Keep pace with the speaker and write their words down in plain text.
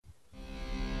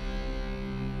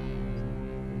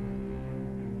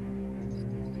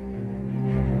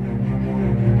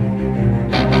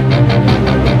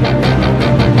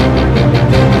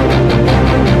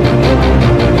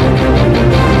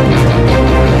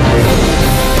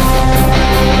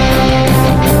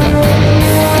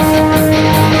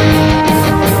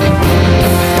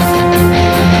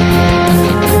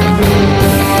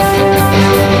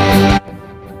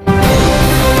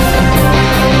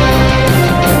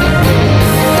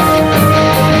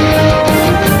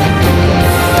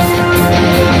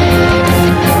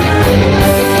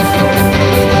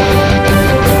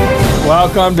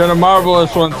Welcome to the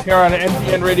Marvelous Ones here on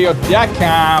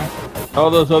NPNradio.com.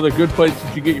 All those other good places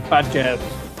you get your podcasts,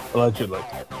 allegedly.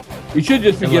 You should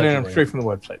just be getting them straight from the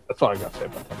website. That's all I got to say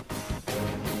about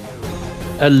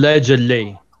that.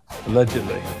 Allegedly.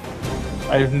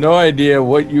 I have no idea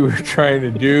what you were trying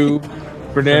to do.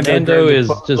 Fernando is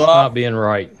just not being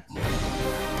right.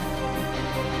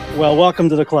 Well, welcome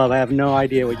to the club. I have no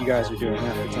idea what you guys are doing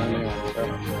half the time anyway. So.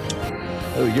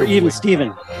 Oh, you're even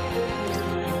Steven.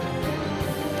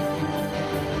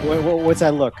 What's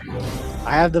that look?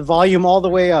 I have the volume all the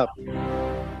way up. You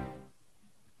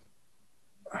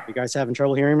guys having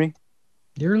trouble hearing me?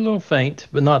 You're a little faint,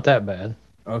 but not that bad.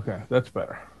 Okay, that's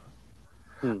better.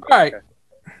 All right. Okay.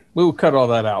 We will cut all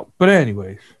that out. But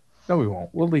anyways, no, we won't.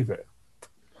 We'll leave it.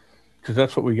 Because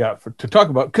that's what we got to talk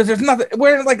about. Because there's nothing.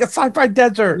 We're in like a sci-fi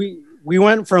desert. We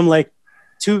went from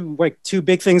two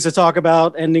big things to talk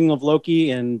about: ending of Loki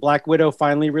and Black Widow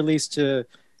finally released to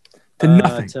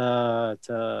nothing.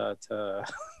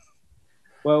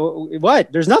 Well,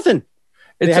 what? There's nothing.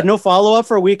 They had no follow up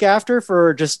for a week after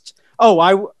for just.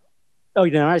 I was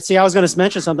going to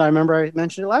mention something. I remember I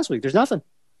mentioned it last week. There's nothing.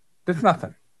 There's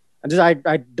nothing.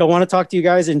 I don't want to talk to you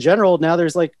guys in general. Now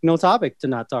there's like no topic to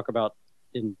not talk about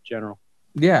in general.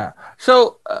 Yeah.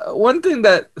 So one thing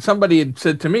that somebody had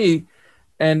said to me,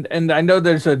 and I know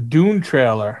there's a Dune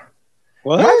trailer.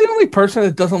 What? Am I the only person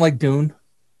that doesn't like Dune?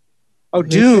 Oh,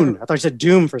 Dune. I thought you said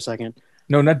Doom for a second.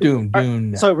 No, not Doom.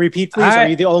 Dune. So repeat, please. Are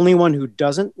you the only one who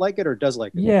doesn't like it or does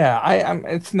like it? Yeah, I'm.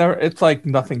 It's like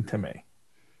nothing to me.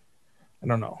 I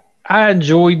don't know. I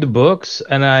enjoyed the books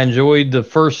and I enjoyed the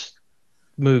first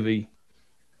movie.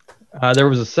 There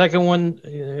was a second one,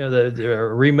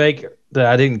 the remake that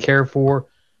I didn't care for.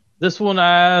 This one,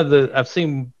 I've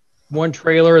seen one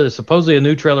trailer. Supposedly a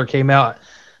new trailer came out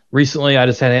recently. I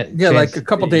just hadn't. Like a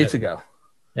couple days ago.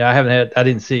 Yeah, I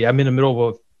didn't see. I'm in the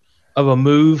middle of a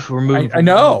move. We're moving from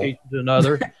one location to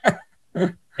another,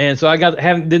 and so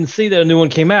didn't see that a new one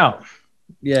came out.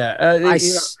 Yeah,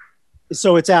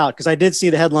 so it's out because I did see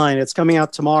the headline. It's coming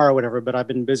out tomorrow, or whatever. But I've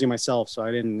been busy myself, so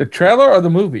I didn't. The trailer or the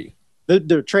movie?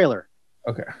 The trailer.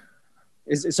 Okay.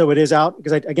 So it is out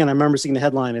because I remember seeing the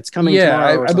headline. It's coming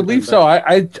tomorrow. I believe so.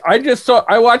 I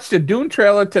watched the Dune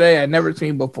trailer today. I'd never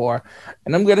seen before,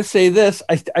 and I'm gonna say this: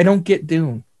 I don't get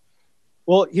Dune.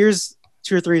 Well, here's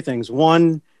 2 or 3 things.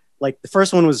 One, like the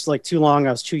first one was like too long.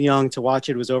 I was too young to watch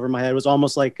it. It was over my head. It was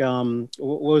almost like what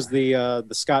was the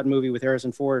Scott movie with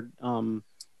Harrison Ford,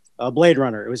 Blade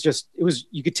Runner. It was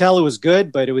you could tell it was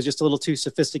good, but it was just a little too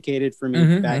sophisticated for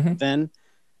me back then.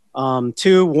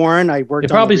 2, Warren, I worked.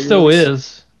 It probably still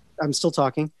is. I'm still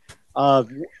talking.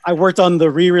 I worked on the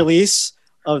re-release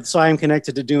of So I Am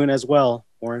Connected to Dune as well,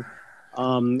 Warren,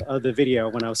 of the video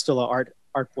when I was still a art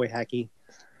boy hacky.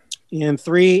 And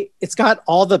 3, it's got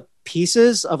all the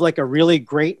pieces of like a really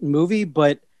great movie,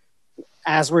 but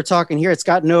as we're talking here, it's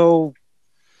got no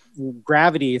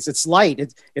gravity. It's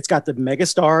light. It's got the mega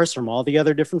stars from all the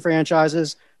other different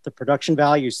franchises. The production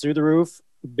values through the roof,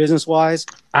 business wise.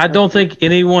 I don't think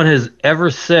anyone has ever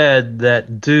said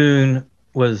that Dune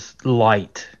was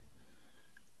light.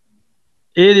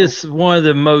 It is one of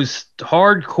the most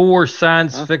hardcore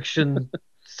science fiction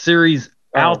series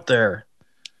out there.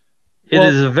 It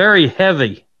is very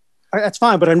heavy. That's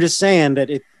fine, but I'm just saying that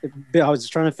I was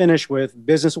trying to finish with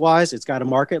business-wise. It's got a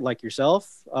market like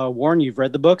yourself, Warren. You've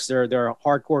read the books. There are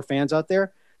hardcore fans out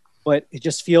there, but it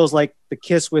just feels like the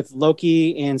kiss with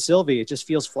Loki and Sylvie. It just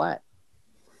feels flat.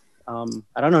 I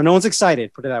don't know. No one's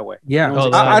excited. Put it that way. Yeah,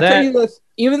 I'll tell you this.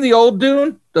 Even the old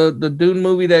Dune, the Dune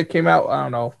movie that came out, I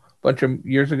don't know, a bunch of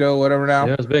years ago, whatever. Now,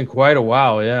 yeah, it's been quite a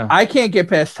while. Yeah, I can't get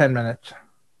past 10 minutes.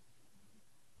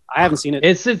 I haven't seen it.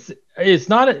 It's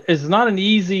not an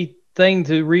easy thing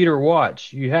to read or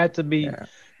watch. You have to be,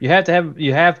 you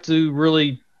have to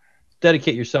really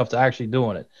dedicate yourself to actually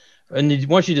doing it. And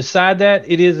once you decide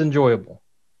that, it is enjoyable.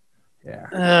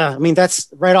 Yeah. I mean, that's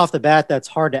right off the bat. That's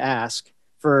hard to ask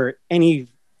for any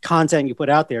content you put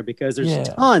out there because there's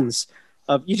tons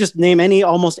of. You just name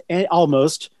almost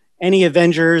any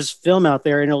Avengers film out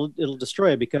there, and it'll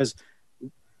destroy it because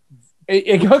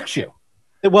it hooks you.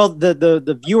 Well,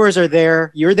 the viewers are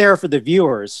there. You're there for the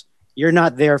viewers. You're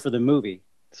not there for the movie.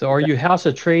 So are you House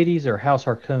Atreides or House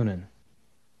Harkonnen?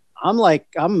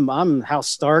 I'm House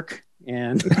Stark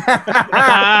and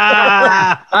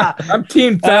I'm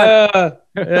Team Fat.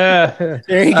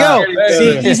 There you go.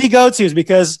 See, easy go-tos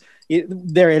because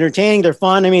they're entertaining, they're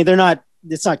fun. I mean,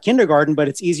 it's not kindergarten, but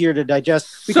it's easier to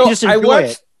digest. We can just enjoy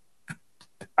it.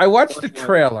 I watched the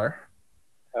trailer.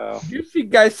 Did you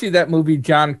guys see that movie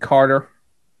John Carter?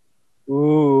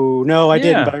 Ooh, no, I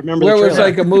didn't, but I remember where the it was trailer.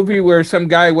 like a movie where some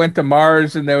guy went to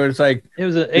Mars and there was like It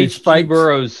was an these H.G. spikes.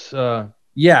 Burroughs.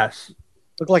 Yes,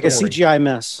 Looked like a story. CGI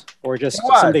mess, or just It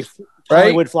was, something right?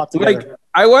 Hollywood flopped together. Like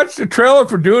I watched the trailer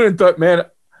for Dune and thought, man,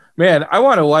 I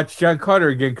want to watch John Carter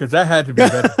again because that had to be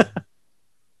better.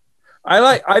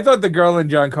 I thought the girl in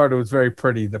John Carter was very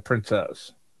pretty, the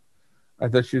princess. I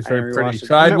thought she was very pretty,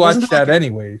 so I'd watch that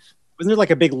anyways. Wasn't there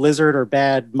like a big lizard or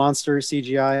bad monster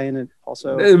CGI in it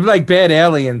also? It was like bad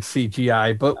alien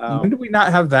CGI, but when do we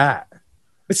not have that?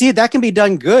 But see, that can be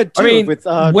done good too. I mean, with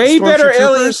way better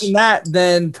aliens than that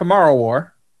than Tomorrow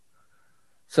War.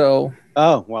 So,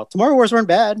 oh well, Tomorrow Wars weren't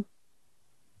bad.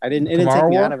 It didn't take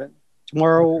me out of it.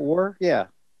 Tomorrow War, yeah,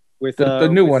 with the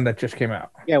new one that just came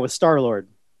out. Yeah, with Star-Lord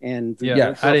and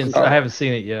I haven't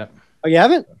seen it yet. Oh, you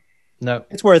haven't? No,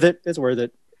 it's worth it. It's worth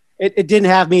it. It didn't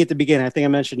have me at the beginning. I think I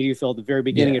mentioned to you, Phil, at the very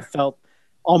beginning. It felt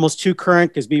almost too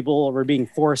current because people were being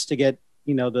forced to get,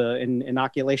 the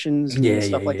inoculations and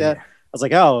stuff like that. I was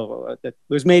like, oh, it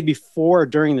was made before or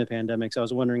during the pandemic. So I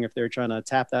was wondering if they were trying to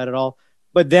tap that at all.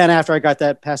 But then after I got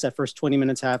past that first 20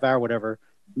 minutes, half hour, whatever,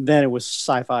 then it was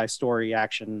sci-fi story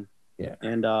action. Yeah.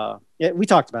 And we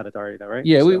talked about it already though, right?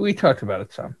 Yeah, so. we talked about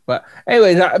it some. But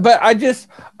anyways,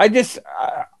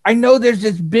 I know there's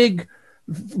this big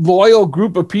loyal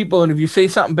group of people, and if you say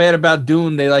something bad about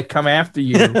Dune, they like come after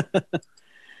you.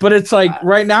 But it's like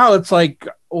right now, it's like,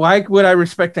 why would I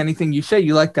respect anything you say?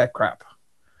 You like that crap,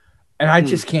 and I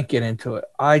just can't get into it.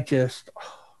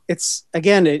 It's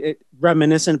again, it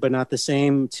reminiscent, but not the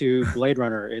same to Blade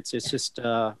Runner. It's just it's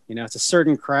a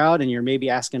certain crowd, and you're maybe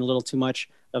asking a little too much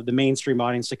of the mainstream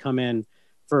audience to come in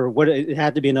for what it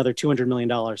had to be another $200 million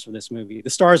for this movie. The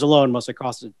stars alone must have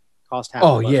cost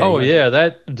half. Yeah.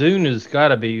 That Dune has got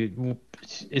to be.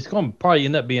 It's going to probably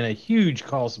end up being a huge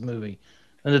cost movie,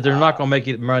 and that they're not going to make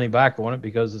it money back on it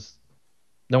because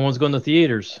no one's going to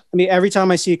theaters. I mean, every time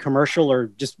I see a commercial or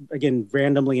just again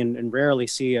randomly and rarely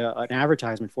see an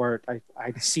advertisement for it,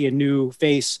 I see a new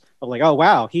face of like, oh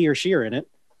wow, he or she are in it.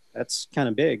 That's kind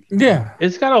of big. Yeah,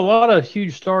 it's got a lot of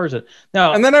huge stars in it.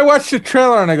 Now, and then I watch the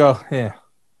trailer and I go, yeah,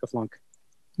 the flunk.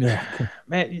 Yeah,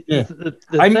 man. Yeah.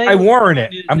 I warn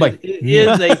it. I'm like,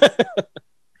 yeah.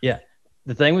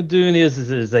 The thing with Dune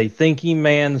is a thinking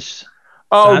man's.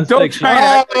 Oh, don't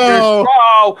try to.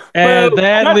 And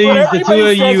that leaves the two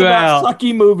of you out.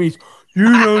 Sucky movies.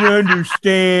 You don't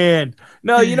understand.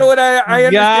 No, you know what? I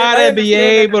understand. Gotta be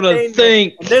able to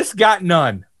think. This got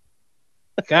none.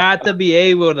 Got to be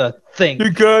able to think.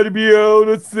 You got to be able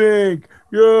to think.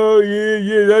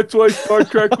 Yeah. That's why Star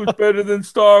Trek was better than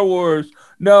Star Wars.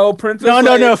 No, Princess.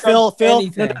 No,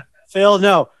 Phil,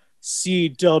 no.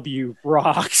 CW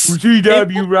rocks.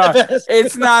 CW rocks.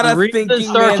 It's not a thinking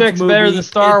Star Trek's movie. Better than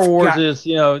Star Wars is,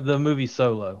 the movie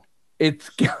Solo.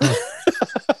 It's.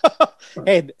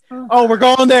 Hey, we're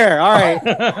going there. All right.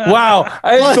 Wow.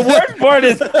 The worst part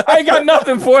is I got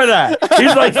nothing for that.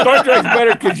 He's like, Star Trek's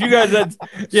better because you guys had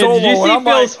Solo. Did you see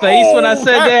Phil's face when I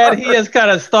said that? He has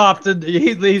kind of stopped and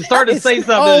he started to say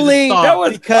something. That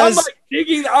was because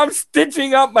I'm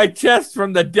stitching up my chest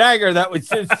from the dagger that was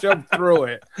just shoved through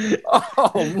it.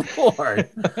 Oh Lord.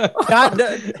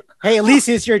 Hey, at least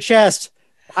it's your chest.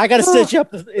 I gotta stitch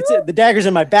up. The dagger's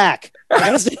in my back.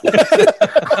 I'm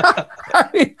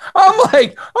like,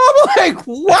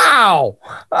 wow,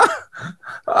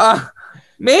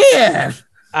 man.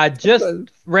 I just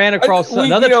ran across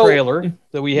another trailer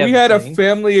that we have. We had a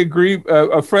friendly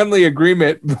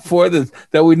agreement before this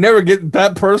that we never get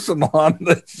that personal on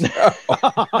the show.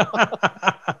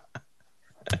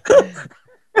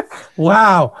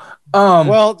 Wow.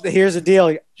 Well, here's the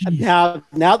deal.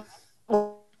 Now.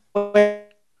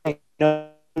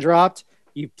 Dropped.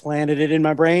 You planted it in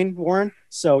my brain, Warren.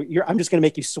 So I'm just gonna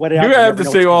make you sweat it out. You're gonna have to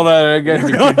say all that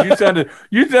again.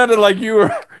 You sounded like you were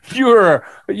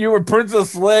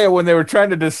Princess Leia when they were trying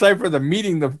to decipher the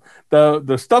meeting,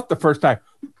 the stuff the first time.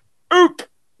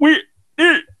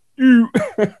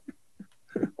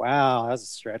 Wow, that's a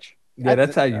stretch. Yeah,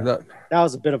 that's how you look. That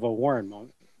was a bit of a Warren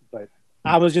moment, but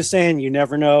I was just saying you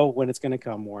never know when it's gonna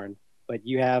come, Warren. But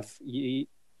you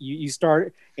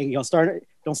start and you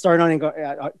don't start on and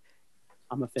go.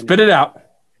 I'm gonna finish. Spit it out.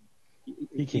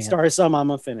 You started some. I'm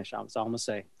gonna finish. That's all I'm gonna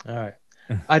say. All right.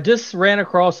 I just ran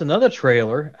across another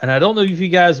trailer, and I don't know if you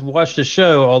guys watched the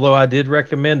show, although I did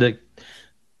recommend it.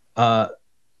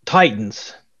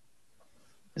 Titans.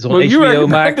 It's on HBO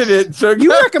Max.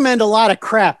 You recommend a lot of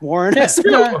crap, Warren.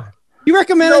 You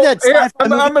recommended that. I'm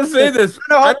gonna say this.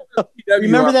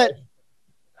 Remember that?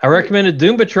 I recommended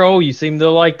Doom Patrol. You seem to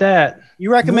like that.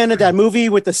 You recommended that movie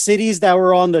with the cities that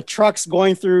were on the trucks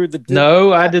going through the.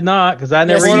 No, I did not, because I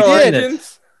never even seen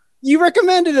it. You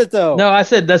recommended it though. No, I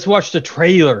said let's watch the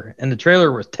trailer, and the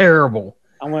trailer was terrible.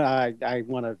 I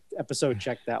want to episode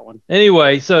check that one.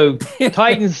 Anyway, so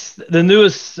Titans, the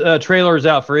newest trailer is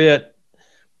out for it.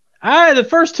 The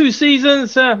first 2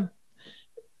 seasons,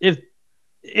 if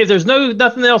there's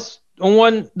nothing else on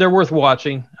one, they're worth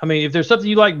watching. I mean, if there's something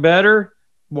you like better,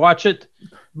 watch it.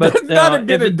 But that's not a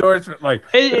good endorsement. Like,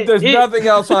 if there's nothing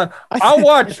else on, I'll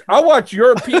watch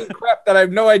European crap that I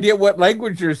have no idea what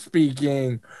language you're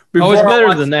speaking. Oh, it's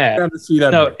better than that.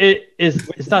 No,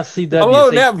 it's not CW. Hello,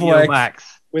 it's Netflix. HBO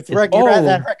Max. With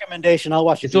that recommendation, I'll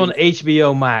watch it. It's on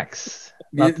HBO Max,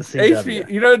 not the CW.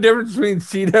 You know the difference between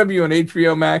CW and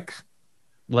HBO Max?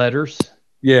 Letters.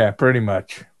 Yeah, pretty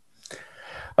much.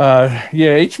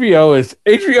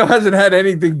 HBO hasn't had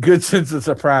anything good since The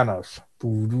Sopranos.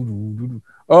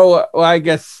 Oh, well, I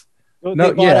guess. Game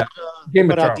of Thrones.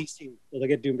 DC. They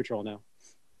get Doom Patrol now.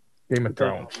 Game of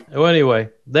Thrones. Well, anyway,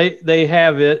 they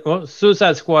have it. Well,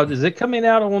 Suicide Squad, is it coming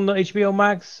out on the HBO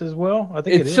Max as well? I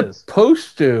think it's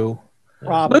supposed to.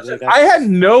 Probably. Listen, I had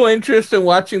no interest in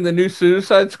watching the new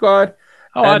Suicide Squad.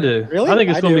 Oh, I do. Really? I think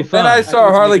it's going to be fun. Then I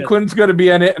saw Harley Quinn's going to be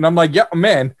in it, and I'm like, yeah,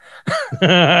 man.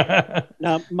 Now,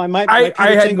 I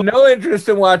had no interest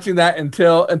in watching that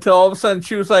until all of a sudden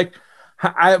she was like,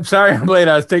 I'm sorry I'm late.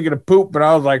 I was taking a poop, but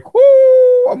I was like,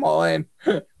 whoo, I'm all in.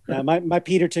 Yeah, my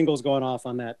Peter Tingle's going off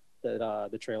on the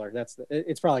trailer.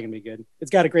 It's probably gonna be good.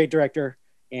 It's got a great director,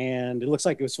 and it looks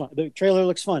like it was fun. The trailer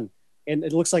looks fun, and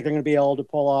it looks like they're gonna be able to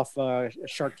pull off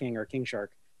Shark King or King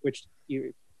Shark, which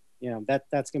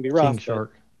that's gonna be rough. King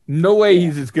Shark. No way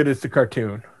he's as good as the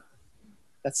cartoon.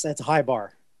 That's a high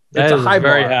bar. That's a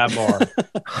very high bar.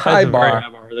 High bar.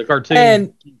 The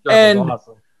cartoon and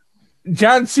awesome.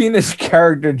 John Cena's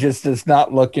character just does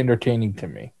not look entertaining to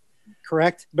me.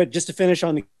 Correct, but just to finish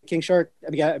on the King Shark,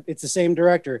 I mean, it's the same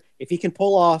director. If he can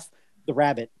pull off the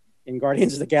rabbit in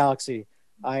Guardians of the Galaxy,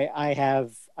 I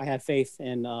have faith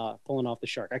in pulling off the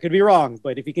shark. I could be wrong,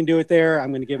 but if he can do it there,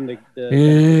 I'm going to give him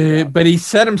the but he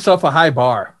set himself a high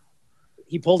bar.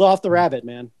 He pulled off the rabbit,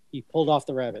 man. He pulled off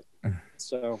the rabbit.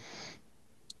 So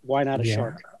why not a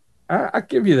shark? I'll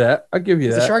give you that.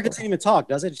 The shark doesn't even talk,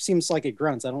 does it? It seems like it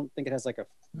grunts. I don't think it has like a.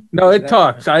 No, it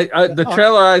talks. The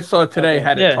trailer I saw today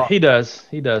had it. Yeah, he does.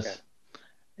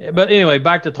 Okay. But anyway,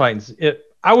 back to Titans.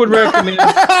 I would recommend.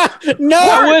 No,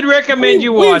 I would recommend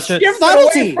you watch it.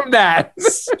 Subtlety from that.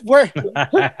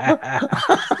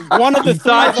 One of the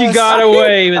thought you got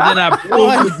away, but then I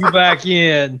pulled you back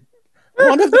in.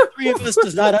 One of the three of us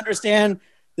does not understand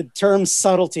the term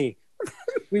subtlety.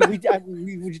 We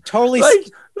totally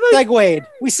segued.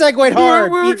 We segued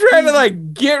hard. We were trying to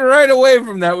get right away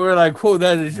from that. We were like, "Whoa,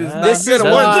 that is just not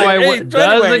good."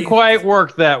 Doesn't quite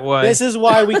work that way. This is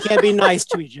why we can't be nice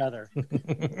to each other.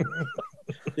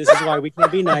 This is why we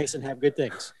can't be nice and have good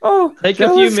things. Oh, take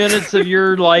a few minutes of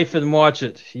your life and watch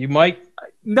it. You might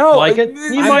like it.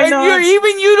 You might not.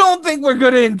 Even you don't think we're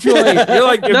going to enjoy it. You're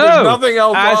like, if there's nothing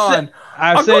else on.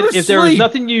 I said, if there was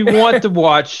nothing you want to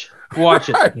watch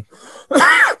it.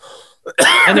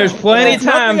 And there's plenty of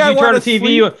times you turn the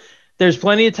TV on. There's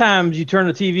plenty of times you turn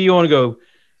the TV on and go,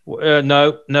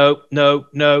 no. No,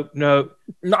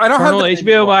 I don't have on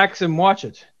HBO Max and watch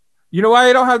it. You know why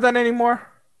I don't have that anymore?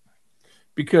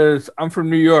 Because I'm from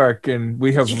New York and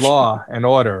we have law and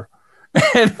order.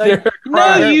 And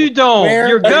no, you don't.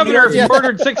 Your governor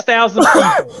murdered 6,000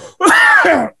 people.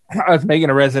 I was making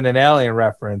a Resident Alien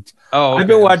reference. Oh, okay. I've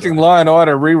been watching Law and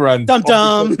Order reruns. Dum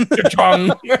dum.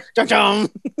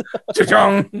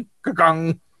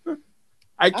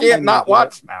 I can't not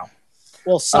watch now.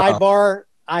 Well, sidebar.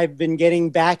 I've been getting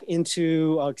back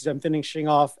into because I'm finishing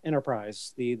off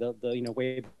Enterprise, the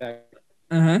way back.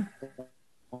 Mm-hmm.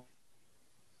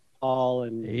 All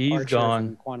and he's Archer gone.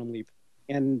 And Quantum Leap,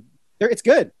 and it's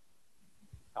good.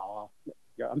 Oh,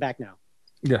 yeah, I'm back now.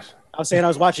 Yes. I was saying I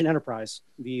was watching Enterprise,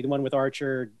 the one with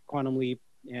Archer, Quantum Leap,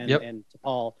 and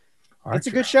T'Pol. Archer. It's a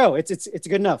good show. It's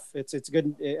good enough. It's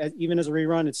good. Even as a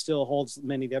rerun, it still holds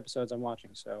many of the episodes I'm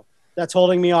watching. So that's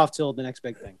holding me off till the next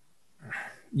big thing.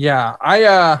 Yeah,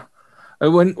 I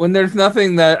when there's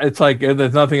nothing that it's like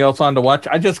there's nothing else on to watch,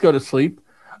 I just go to sleep.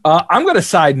 I'm going to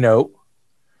side note.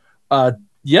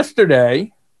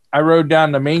 Yesterday, I rode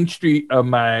down the main street of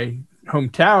my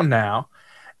hometown now,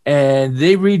 and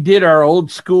they redid our old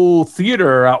school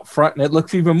theater out front, and it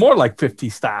looks even more like 50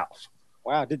 styles.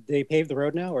 Wow, did they pave the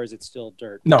road now, or is it still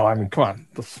dirt? No, I mean, come on.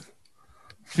 Let's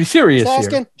be serious Just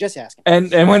asking. here. Just asking.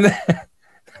 And when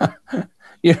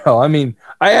I mean,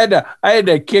 I had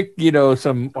to kick,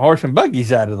 some horse and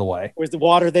buggies out of the way. Was the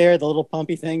water there? The little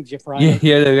pumpy thing? Did you fry it?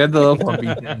 Yeah, they got the little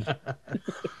pumpy thing.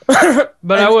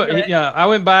 But I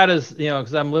went by it as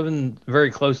because I'm living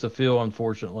very close to Phil,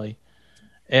 unfortunately,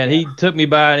 and he took me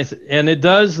by, and it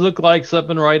does look like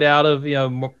something right out of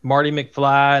Marty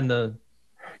McFly and the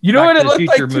what it looked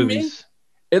Future like to movies.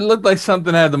 Me? It looked like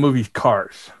something out of the movie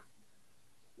Cars.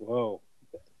 Whoa.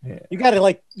 Yeah. You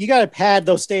gotta pad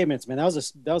those statements, man. That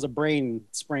was a brain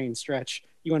sprain stretch.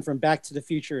 You went from Back to the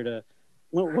Future to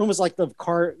when was like the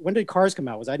car? When did Cars come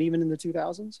out? Was that even in the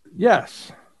 2000s?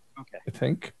 Yes. Okay. I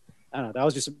think. I don't know. That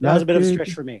was a bit of a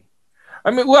stretch for me.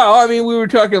 I mean, we were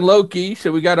talking Loki,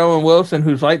 so we got Owen Wilson,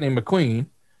 who's Lightning McQueen.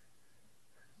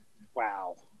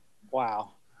 Wow.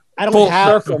 I don't Full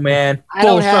have circle, man. I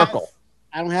don't have, circle.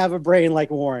 I don't have a brain like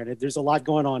Warren. There's a lot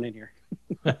going on in here.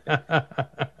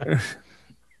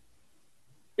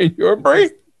 In your brain?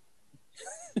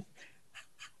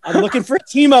 I'm looking for a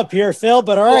team up here, Phil.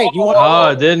 But all right,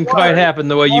 it didn't quite happen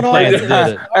the way you planned it, did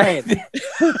it? All right.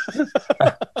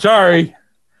 Sorry,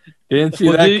 didn't see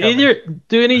that.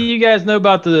 Do any of you guys know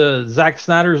about the Zack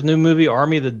Snyder's new movie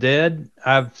Army of the Dead?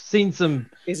 I've seen some.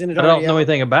 Isn't it? I don't know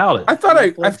anything about it. I thought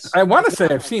I want to say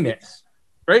I've seen it.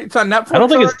 Right? It's on Netflix. I don't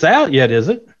think it's out yet, is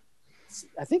it?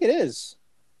 I think it is.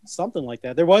 Something like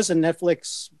that. There was a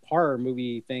Netflix horror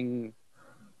movie thing.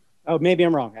 Oh, maybe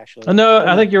I'm wrong, actually. No,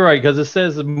 I think you're right, because it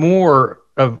says more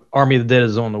of Army of the Dead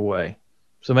is on the way.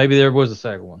 So maybe there was a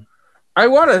second one. I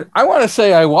want to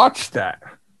say I watched that.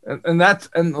 And that's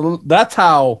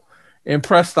how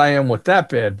impressed I am with that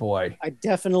bad boy. I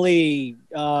definitely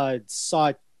saw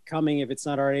it coming if it's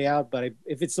not already out, but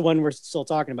if it's the one we're still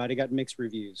talking about, it got mixed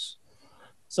reviews.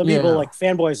 Some people, like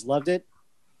fanboys, loved it.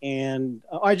 And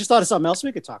I just thought of something else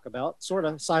we could talk about, sort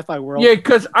of sci-fi world. Yeah,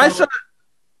 because I saw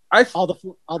all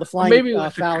the flying maybe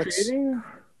phallics,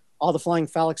 all the flying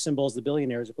phallic symbols the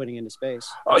billionaires are putting into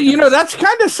space. Oh, that's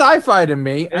kind of sci-fi to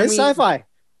me. It is sci-fi,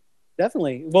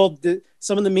 definitely. Well,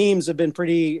 some of the memes have been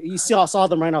pretty. You saw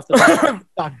them right off the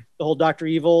bat. The whole Dr.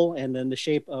 Evil, and then the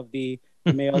shape of the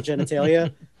male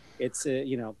genitalia. It's the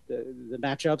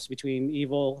matchups between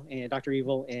Evil and Dr.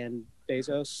 Evil and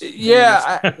Bezos.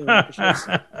 Yeah,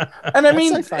 and I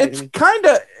mean it's kind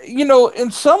of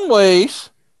in some ways,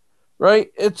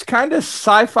 right? It's kind of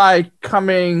sci-fi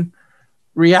coming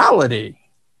reality.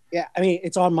 Yeah, I mean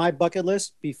it's on my bucket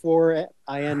list before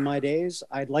I end my days.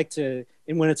 I'd like to,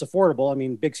 and when it's affordable. I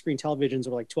mean, big screen televisions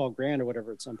are like $12,000 or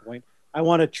whatever at some point. I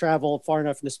want to travel far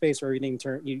enough into space where everything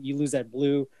you lose that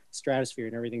blue stratosphere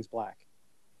and everything's black.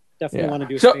 Definitely want to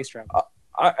do space travel.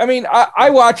 I mean, I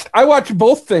watched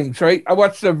both things, right? I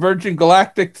watched the Virgin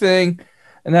Galactic thing,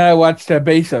 and then I watched the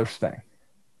Bezos thing.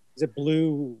 Is it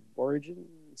Blue Origin?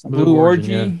 Blue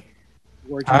Orgy?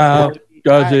 Yeah. How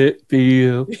does it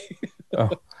feel?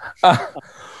 To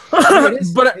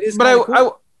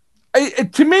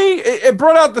me, it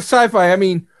brought out the sci-fi. I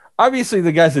mean, obviously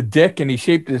the guy's a dick, and he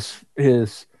shaped his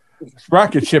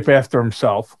rocket ship after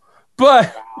himself.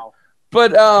 But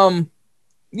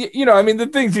I mean, the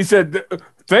things he said,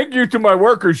 thank you to my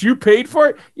workers, you paid for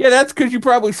it. Yeah, that's because you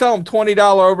probably sell them $20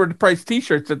 over the price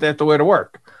T-shirts that they have to wear to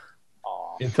work.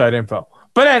 Inside info.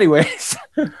 But anyways,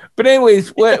 what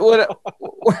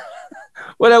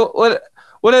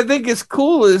I think is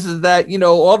cool is that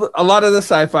a lot of the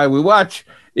sci-fi we watch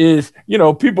is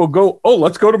people go, oh,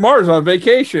 let's go to Mars on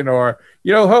vacation, or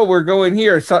we're going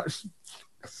here. So,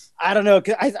 I don't know.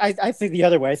 I think the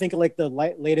other way. I think like the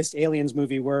latest Aliens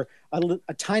movie where a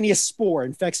tiniest spore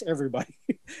infects everybody.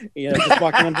 Just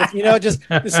walking on, just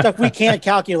the stuff we can't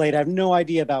calculate. I have no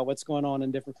idea about what's going on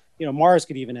in different. Mars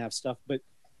could even have stuff, but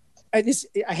I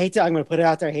hate to. I'm going to put it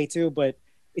out there. I hate to, but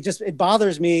it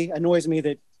bothers me, annoys me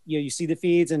that you see the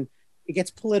feeds and it gets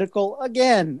political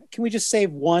again. Can we just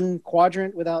save one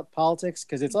quadrant without politics?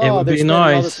 Because it's it would be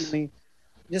nice. All this money.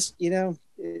 Just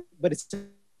but it's.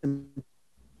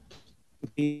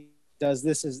 He does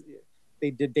this as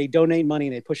they donate money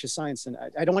and they push his science, and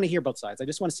I don't want to hear both sides. I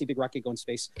just want to see big rocket go in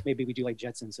space. Maybe we do like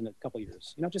Jetsons in a couple of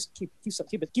years. Just keep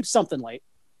something light,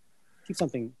 keep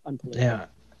something unpolitical. Yeah,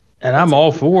 and I'm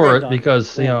all for it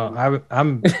because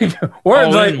I'm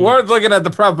Warren's looking at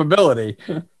the probability.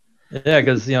 Yeah,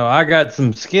 because I got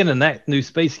some skin in that new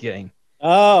space game.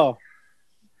 Oh.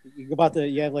 You go about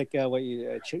you have like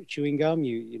chewing gum.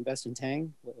 You invest in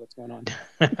Tang. What's going on?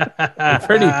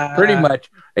 pretty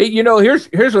much. Hey,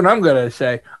 here's what I'm gonna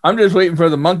say. I'm just waiting for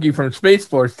the monkey from Space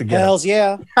Force to get. Hells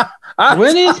yeah!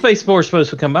 When is Space Force supposed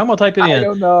to come? I'm gonna type it in. I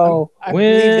don't know. I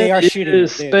believe they are shooting.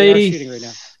 They are shooting right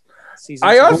now. Season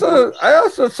 2. I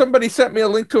also somebody sent me a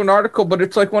link to an article, but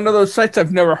it's like one of those sites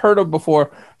I've never heard of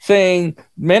before, saying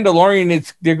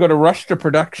Mandalorian they're going to rush to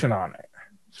production on it.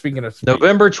 Speaking of space.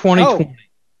 November 2020,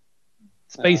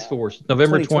 Space Force,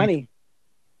 November 2020.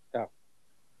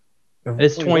 Oh,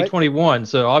 it's 2021,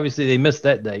 so obviously they missed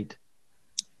that date.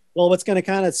 Well, what's going to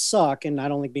kind of suck, and I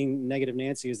don't like being negative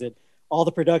Nancy, is that all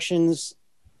the productions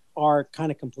are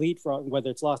kind of complete for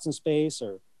whether it's Lost in Space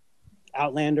or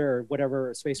Outlander or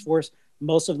whatever, Space Force.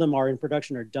 Most of them are in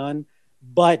production or done,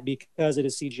 but because it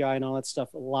is CGI and all that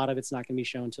stuff, a lot of it's not going to be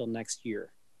shown until next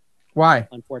year. Why?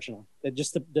 Unfortunately,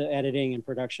 just the editing and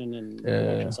production and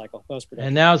production cycle, post production.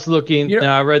 And now it's looking.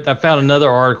 Now I found another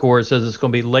article where it says it's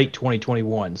going to be late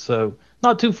 2021, so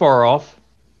not too far off.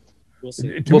 We'll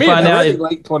see. We'll find out if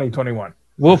late 2021.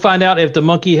 We'll find out if the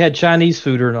monkey had Chinese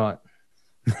food or not.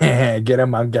 Get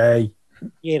him, I'm gay.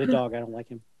 He ate a dog. I don't like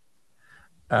him.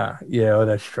 Yeah, well,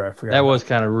 that's true. That was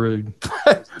kind of rude.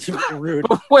 Rude.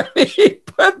 When he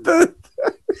put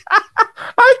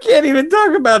I can't even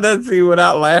talk about that scene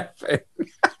without laughing.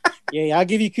 Yeah, I'll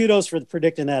give you kudos for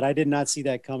predicting that. I did not see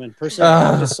that coming. Personally,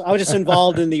 I was just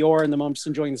involved in the ore and I'm just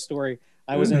enjoying the story.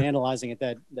 I wasn't analyzing it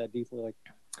that deeply.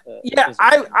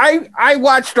 I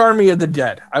watched Army of the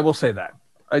Dead. I will say that.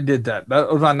 I did that.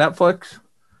 That was on Netflix.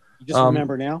 You just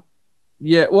remember now?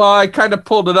 Yeah, well, I kind of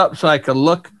pulled it up so I could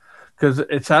look because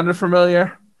it sounded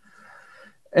familiar.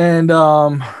 And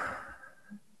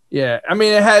yeah, I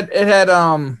mean it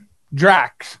had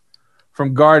Drax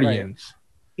from Guardians.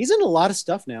 Right. He's in a lot of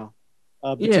stuff now.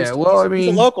 Yeah, well, I mean,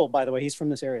 he's a local, by the way. He's from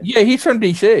this area. Yeah, he's from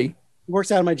DC. He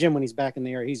works out of my gym when he's back in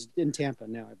the area. He's in Tampa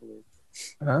now, I believe.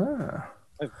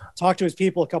 I've talked to his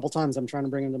people a couple times. I'm trying to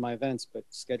bring him to my events, but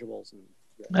schedules and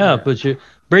but you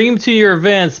bring him to your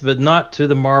events, but not to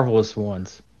the marvelous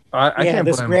ones. I can't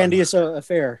this grandiose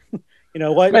affair. You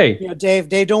know what? Hey,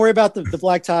 Dave, don't worry about the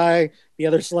black tie, the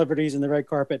other celebrities, and the red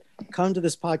carpet. Come to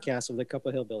this podcast with a couple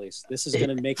of hillbillies. This is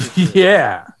going to make you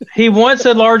yeah. He wants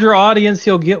a larger audience.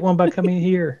 He'll get one by coming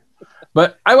here.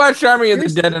 But I watched Army of the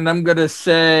Dead, and I'm going to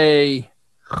say...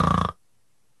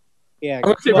 Yeah, I'm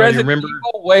going to say Resident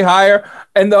Evil way higher.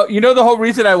 And the whole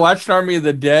reason I watched Army of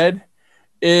the Dead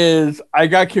is I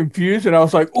got confused, and I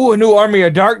was like, "Oh, a new Army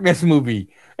of Darkness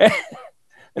movie," and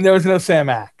there was no Sam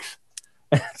Axe.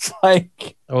 It's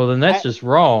like, oh, then that's just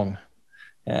wrong.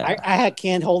 Yeah. I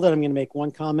can't hold it. I'm going to make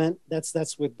one comment.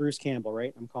 That's with Bruce Campbell,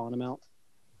 right? I'm calling him out.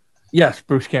 Yes,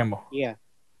 Bruce Campbell. Yeah,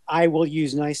 I will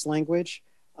use nice language.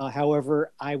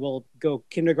 However, I will go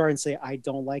kindergarten and say I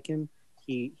don't like him.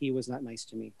 He was not nice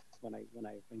to me when I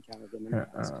encountered him.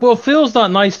 Well, Phil's not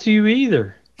nice to you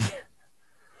either.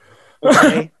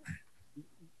 Okay.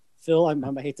 Phil,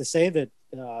 I hate to say that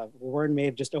Warren may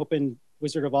have just opened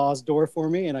Wizard of Oz door for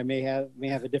me, and I may have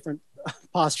a different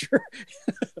posture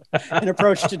and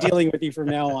approach to dealing with you from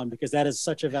now on, because that is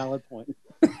such a valid point.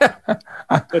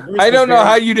 I don't know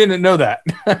how you didn't know that.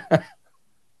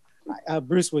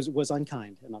 Bruce was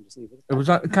unkind, and I'll just leave it. It was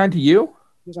unkind to you?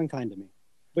 He was unkind to me.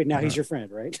 Wait, now he's your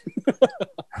friend, right?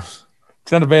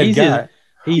 It's not a bad guy.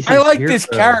 I like this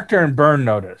character in Burn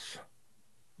Notice.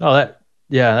 Oh, that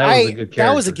was a good character.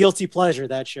 That was a guilty pleasure,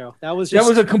 that show. That was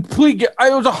a complete... It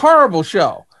was a horrible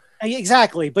show.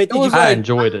 Exactly, but I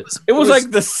enjoyed it. It was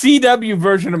like the CW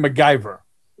version of MacGyver.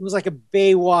 It was like a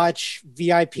Baywatch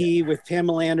VIP with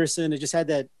Pamela Anderson. It just had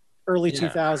that early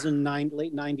 2009,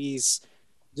 late 90s,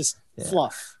 just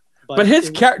fluff. But his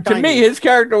character, to me, his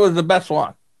character was the best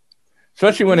one,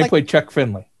 especially when he played Chuck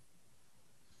Finley.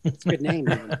 It's a good name.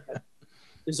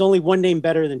 There's only one name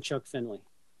better than Chuck Finley,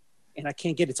 and I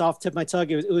can't get it's off the tip of my tongue.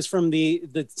 It was from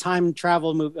the time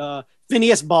travel movie,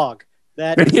 Phineas Bogg.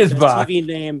 That is the best TV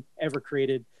name ever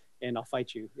created, and I'll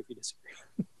fight you if you disagree.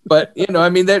 But I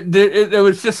mean, there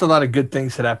was just a lot of good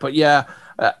things to that. But yeah,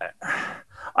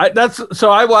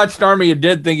 I watched Army of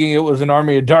Dead thinking it was an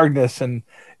Army of Darkness, and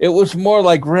it was more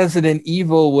like Resident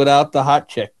Evil without the hot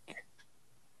chick.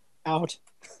 Out.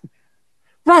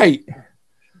 Right.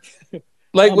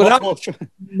 Like without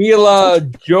Mila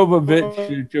Jovanovic.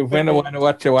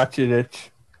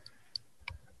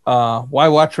 Why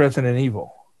watch Resident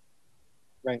Evil?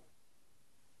 Right.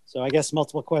 So I guess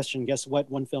multiple question. Guess what?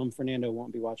 One film Fernando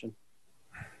won't be watching.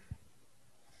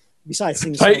 Besides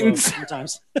seeing Titans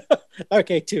sometimes.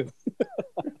 Okay, 2.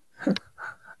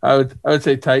 I would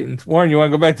say Titans. Warren, you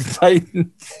want to go back to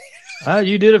Titans?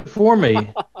 You did it for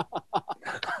me.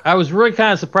 I was really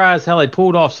kind of surprised how they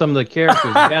pulled off some of the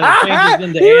characters. The guy that changes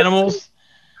into animals.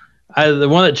 The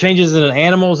one that changes into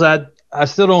animals, I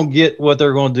still don't get what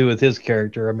they're going to do with his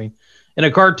character. I mean, in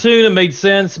a cartoon, it made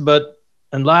sense, but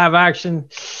in live action,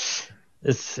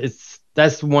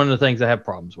 that's one of the things I have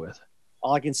problems with.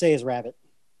 All I can say is Rabbit.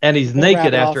 And he's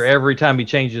naked after every time he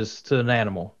changes to an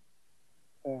animal.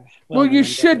 Well, you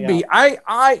should be.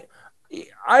 I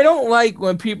don't like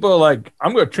when people are like,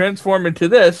 I'm going to transform into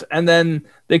this, and then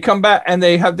they come back and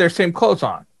they have their same clothes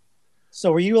on.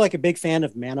 So were you like a big fan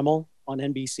of Manimal on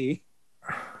NBC?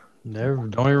 Never,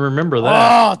 don't even remember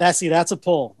that. Oh, that's a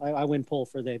pull. I win pull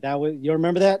for that. You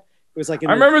remember that? It was like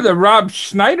I remember the Rob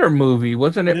Schneider movie,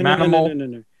 wasn't it? Manimal?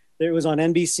 No. It was on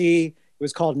NBC. It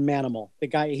was called Manimal. The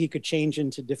guy, he could change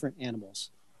into different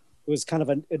animals. It was kind of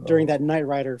during that Knight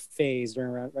Rider phase,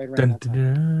 right around that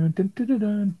time.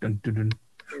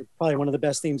 Probably one of the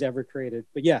best themes ever created.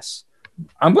 But yes,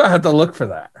 I'm gonna have to look for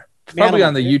that. It's probably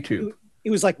on the YouTube.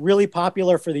 It was like really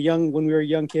popular for when we were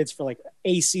young kids for like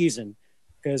a season,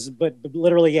 but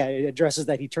literally, yeah, it addresses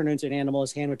that he turned into an animal.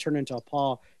 His hand would turn into a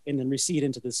paw and then recede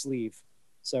into the sleeve.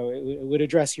 So it would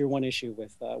address your one issue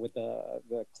with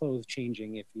the clothes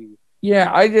changing if you.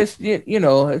 Yeah, I just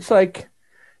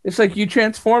it's like you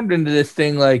transformed into this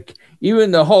thing. Like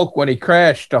even the Hulk, when he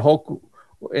crashed, the Hulk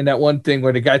in that one thing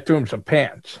where the guy threw him some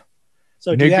pants.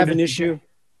 So do you have an issue?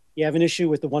 You have an issue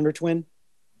with the Wonder Twin,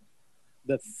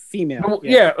 the female?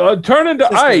 Turn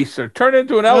into ice or turn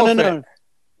into an elephant. No.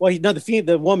 Well,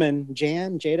 the woman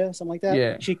Jada, something like that.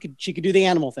 Yeah, she could do the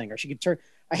animal thing, or she could turn.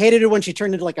 I hated it when she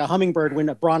turned into like a hummingbird. When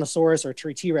a brontosaurus or a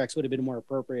T-Rex would have been more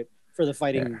appropriate for the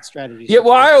fighting strategies. Yeah,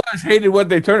 well, I always hated what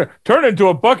they turn into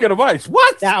a bucket of ice.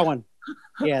 What? That one.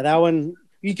 Yeah, that one.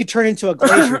 You could turn into a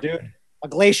glacier, dude. A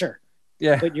glacier.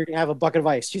 Yeah. But you're going to have a bucket of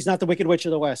ice. She's not the Wicked Witch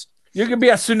of the West. You could be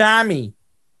a tsunami,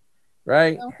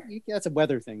 right? No, that's a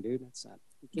weather thing, dude. That's not.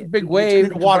 You big wave.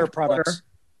 Turn into water products. Water.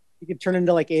 You could turn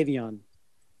into like Avion.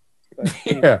 But,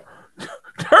 yeah.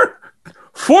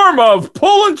 Form of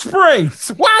Poland Springs.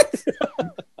 What?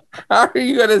 How are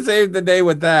you going to save the day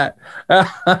with that?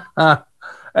 But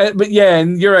yeah,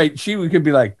 and you're right. She could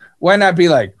be like, why not be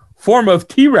like form of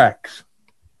T-Rex?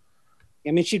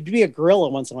 I mean, she'd be a gorilla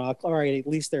once in a while. All right, at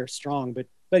least they're strong. But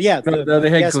yeah,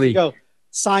 they had Glee. Go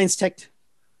science tech.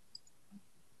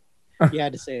 You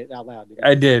had to say it out loud.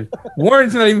 I did.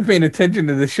 Warren's not even paying attention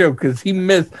to the show because he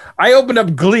missed. I opened up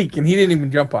Gleek and he didn't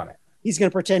even jump on it. He's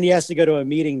going to pretend he has to go to a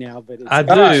meeting now, but I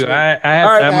do. I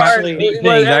have meetings.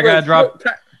 I got to drop.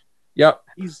 Yep.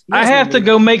 I have to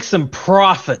go make some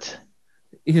profit.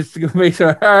 He has to go make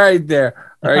some. All right, there,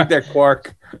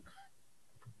 Quark.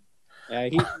 Yeah,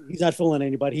 he's not fooling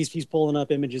anybody. He's pulling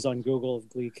up images on Google of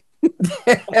Gleek. You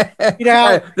know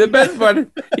how, the best part,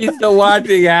 he's still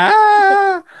watching. You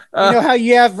know how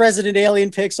you have Resident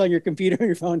Alien pics on your computer or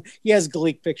your phone? He has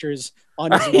Gleek pictures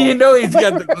on his phone. You know he's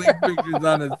got the Gleek pictures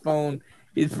on his phone.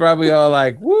 He's probably all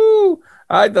like, "Woo!"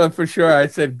 I thought for sure I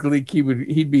said Gleek.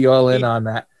 He'd be all in on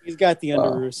that. He's got the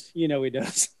underoos. You know he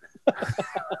does.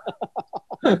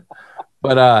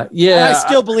 But yeah, I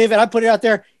still believe it. I put it out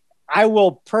there. I'll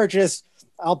put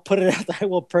it out there. I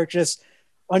will purchase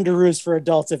underoos for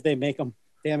adults if they make them.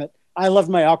 Damn it. I loved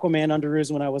my Aquaman underoos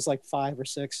when I was like 5 or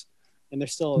 6. And they're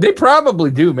still. They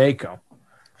probably do make them.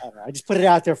 I just put it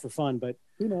out there for fun, but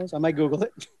who knows? I might Google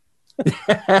it.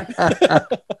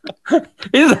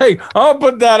 He's like, I'll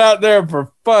put that out there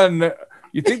for fun.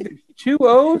 You think there's 2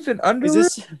 O's in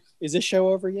underoos? Is this show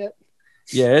over yet?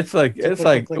 Yeah, it's like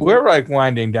we're like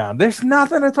winding down. There's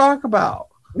nothing to talk about.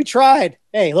 We tried.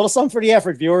 Hey, a little something for the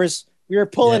effort, viewers. We were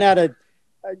pulling out of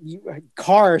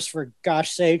Cars, for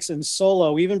gosh sakes, and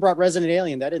Solo. We even brought Resident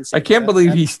Alien. That didn't. I can't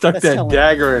believe he stuck that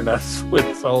dagger in us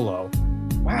with Solo.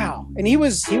 Wow, and he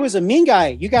was a mean guy.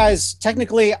 You guys,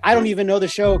 technically, I don't even know the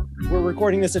show. We're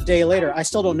recording this a day later. I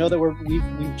still don't know that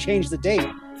we've changed the date.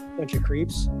 Bunch of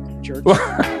creeps, jerks.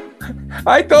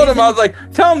 I told him, I was like,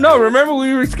 tell him no. Remember,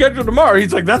 we were scheduled tomorrow.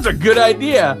 He's like, that's a good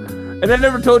idea, and I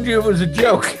never told you it was a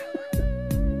joke.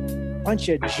 Bunch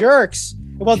of jerks.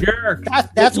 Well, jerk.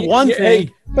 That's one thing.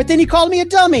 Hey. But then he called me a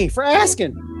dummy for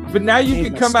asking. But now you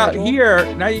can come out here.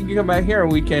 Now you can come out here,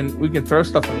 and we can throw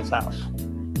stuff in his house.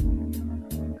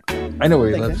 I know where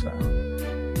he lives now.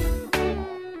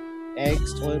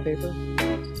 Eggs, toilet paper.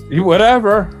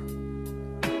 Whatever.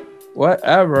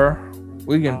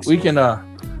 We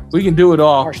can do it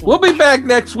all. We'll be back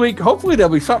next week. Hopefully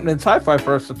there'll be something in sci-fi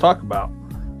for us to talk about.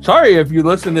 Sorry if you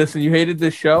listened to this and you hated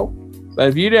this show. But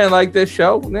if you didn't like this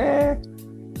show,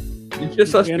 it's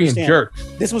just us being jerks.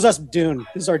 This was us Dune.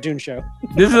 This is our Dune show.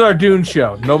 This is our Dune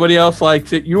show. Nobody else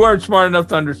likes it. You aren't smart enough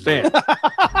to understand.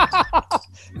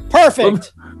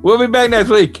 Perfect. We'll be back next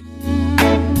week.